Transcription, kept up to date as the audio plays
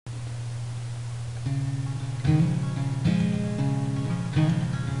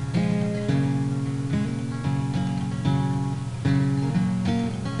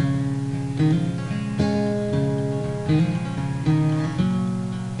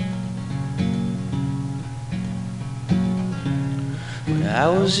I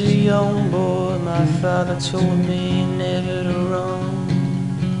was a young boy, my father told me never to run.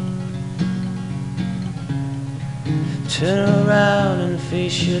 Turn around and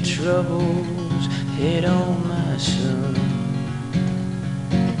face your troubles head on, my son.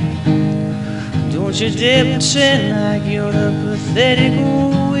 Don't you dare pretend like you're the pathetic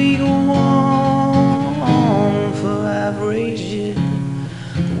weak one, for I've raised you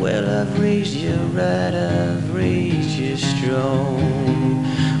well, I've raised you right, I've raised you strong.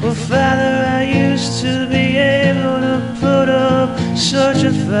 Well, Father, I used to be able to put up such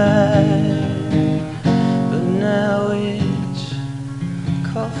a fight, but now it's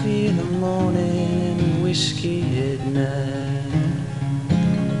coffee in the morning and whiskey at night.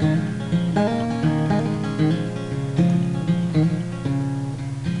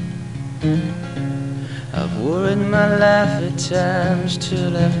 I've worried my life at times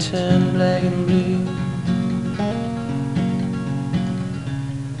till I've turned black and blue.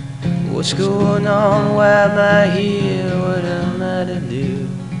 What's going on? Why am I here? What am I to do?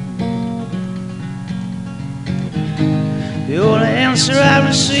 The only answer I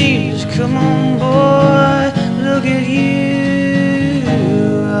received is, come on boy, look at you.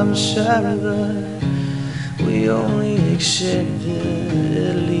 I'm sorry, but we only accept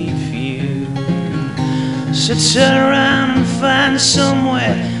the elite few. So turn around and find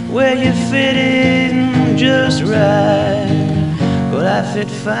somewhere where you fit in just right. Well, I fit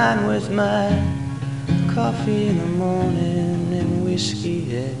fine with my coffee in the morning and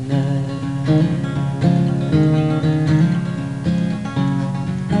whiskey at night.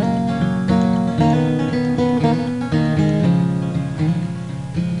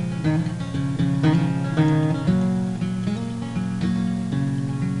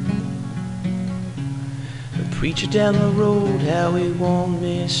 The preacher down the road, how he warned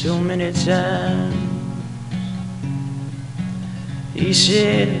me so many times. He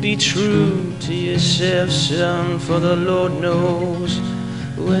said, be true to yourself, son, for the Lord knows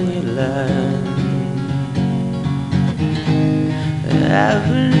when you lie. I've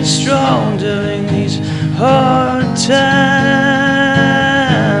been strong during these hard times.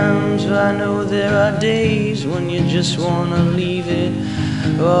 I know there are days when you just want to leave it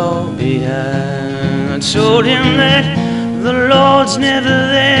all behind. I told him that the Lord's never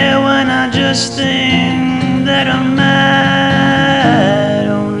there when I just think that I might.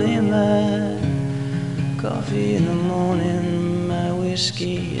 Only my coffee in the morning, my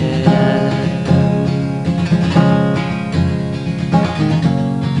whiskey at night.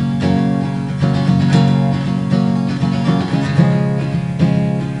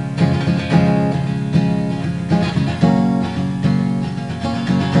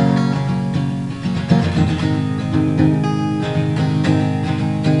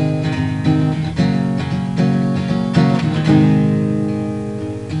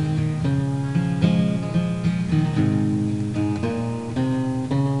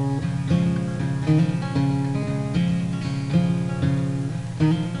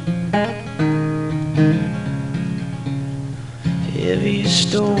 Heavy as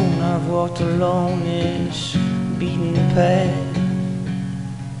stone, I've walked along this beaten path,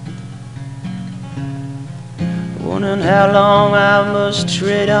 wondering how long I must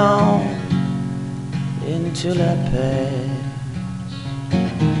tread on until I pass.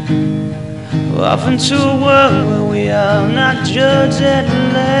 Off into a world where we are not judged at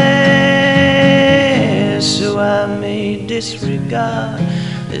last, so I may disregard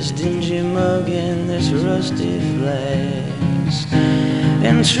this dingy mug and this rusty flask,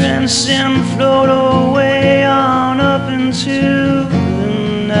 and transcend, float away on up into the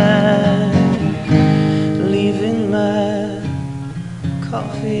night, leaving my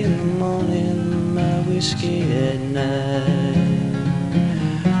coffee in the morning, my whiskey at night,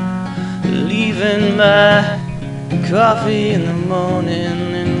 leaving my coffee in the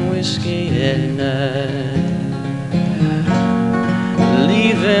morning and whiskey at night,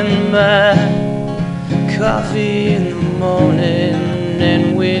 leaving my coffee in the morning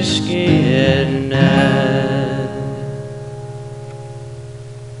and whiskey at night.